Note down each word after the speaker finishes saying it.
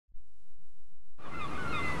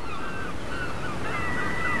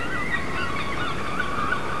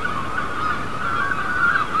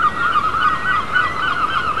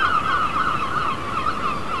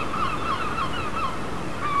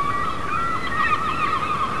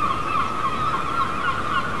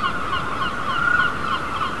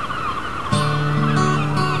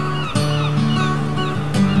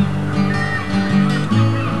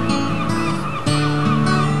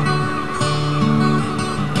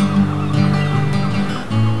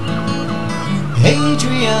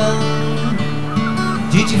Adrian,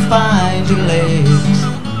 did you find your legs?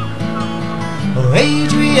 Oh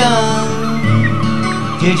Adrian,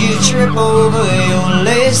 did you trip over your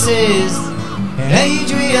laces? And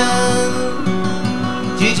Adrian,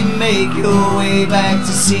 did you make your way back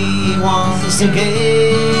to see once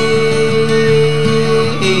again?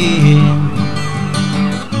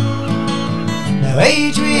 Now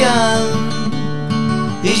Adrian,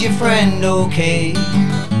 is your friend okay?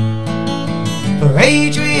 For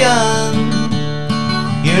Adrian,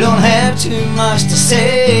 you don't have too much to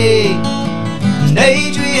say. And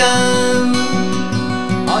Adrian,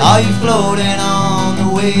 are you floating on the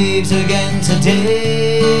waves again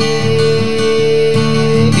today?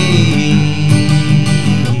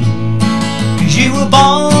 Cause you were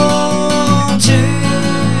born to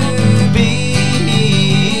be,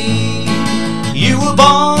 you were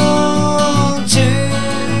born to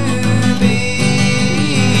be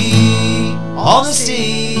on the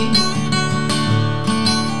sea,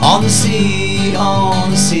 on the sea, on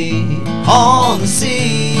the sea, on the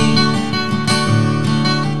sea.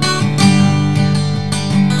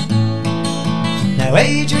 Now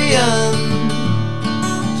Adrian,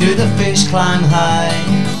 do the fish climb high?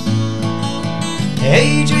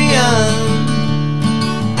 Adrian,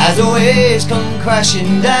 as the waves come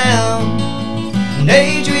crashing down. And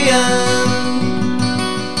Adrian,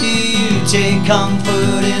 do you take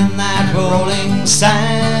comfort in that rolling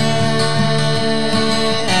sound?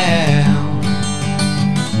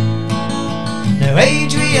 Now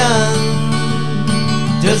Adrian,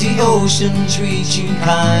 does the ocean treat you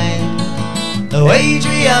kind? Oh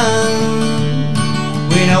Adrian,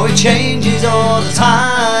 we know it changes all the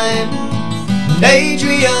time. And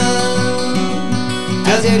Adrian,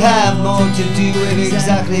 does it have more to do with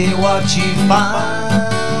exactly what you find?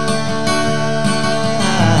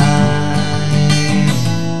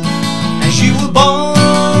 As you were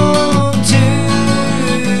born to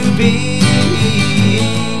be,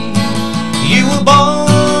 you were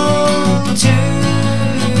born to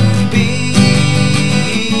be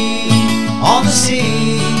on the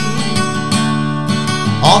sea,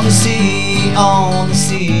 on the sea, on the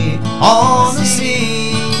sea, on the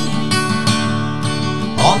sea,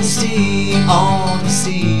 on the sea, on the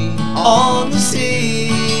sea, on the sea.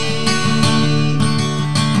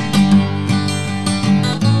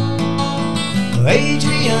 Oh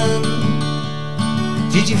Adrian,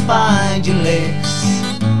 did you find your legs?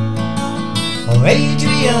 Oh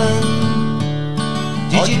Adrian,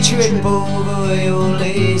 did you trip over your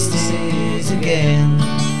laces again?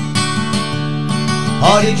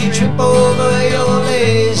 Or did you trip over your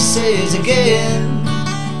laces again?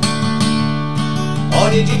 Or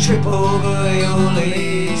did you trip over your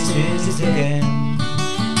laces again?